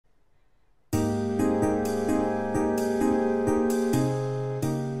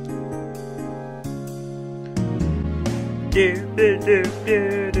I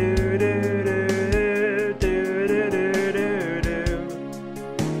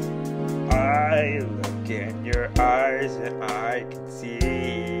look in your eyes and I can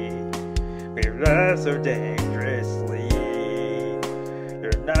see we love so dangerously.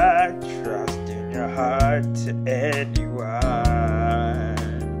 You're not trusting your heart to anyone.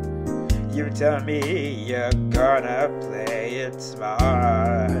 You tell me you're gonna play it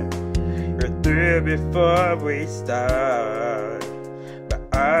smart. You're through before we start, but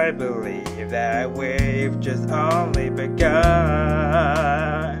I believe that we've just only begun.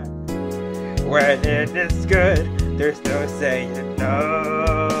 When it is good, there's no saying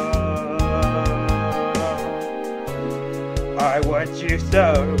no. I want you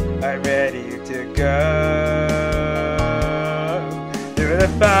so, I'm ready to go. Through the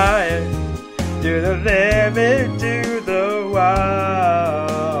fire, through the limit, to the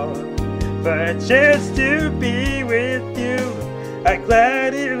wall. For a chance to be with you, I'm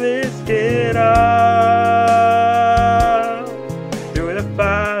glad you risk it all. Through the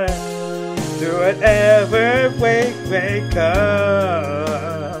fire, through whatever way may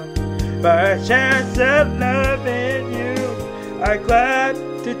come, for a chance of loving you, I'm glad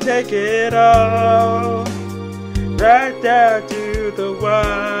to take it all. Right down to the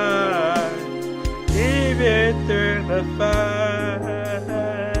one, even through the fire.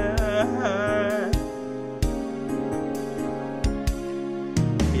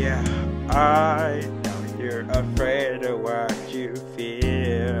 Yeah, I know you're afraid of what you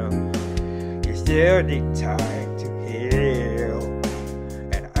feel. You still need time to heal,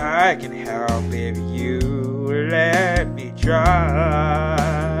 and I can help if you let me try.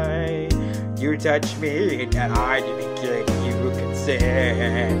 You touched me and I didn't give you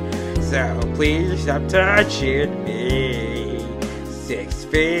consent, so please stop touching me. 6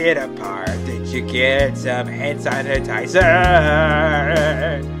 feet apart, did you get some hand sanitizer?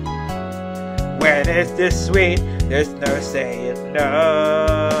 When it's this sweet, there's no saying no.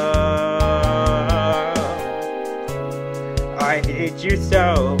 I need you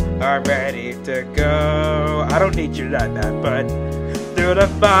so, I'm ready to go. I don't need you like that, but through the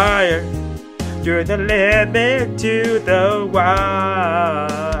fire, through the limit, to the wall.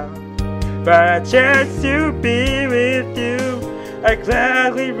 For a chance to be with you, I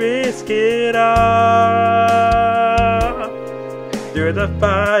gladly risk it all. Through the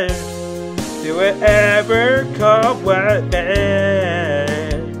fire, through whatever come what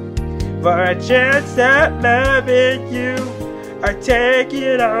may. For a chance at loving you, I take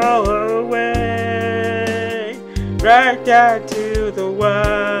it all away. Right down to the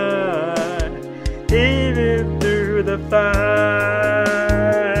one, even through the fire.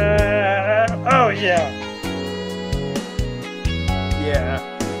 Oh yeah. Yeah.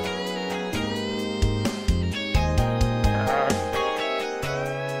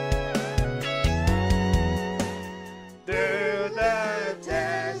 Through the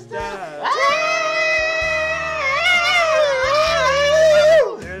test of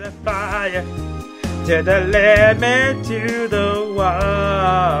through the fire, to the limit, to the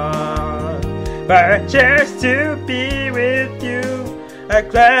wall. For a chance to be with you, I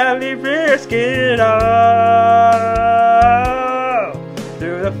gladly risk it all.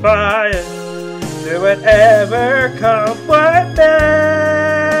 Through the fire, through whatever come what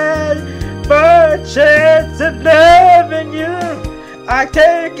may. For a chance of loving you, I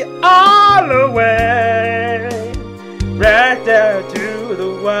take it all away. Right down to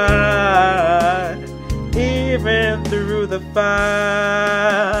the one, even through the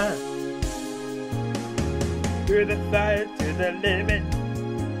fire. Through the fire, to the limit,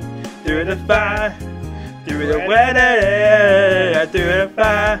 through the fire, through the weather, through the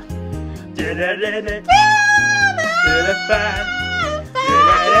fire, to the limit, through the fire,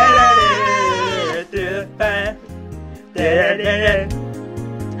 through the fire, through the fire,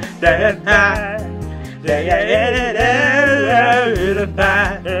 through the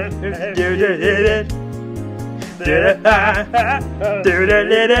fire,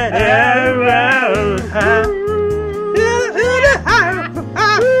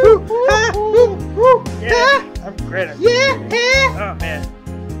 yeah, I'm great. Yeah. Oh man.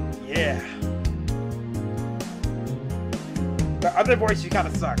 Yeah. The other voice, you kind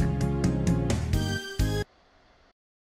of suck.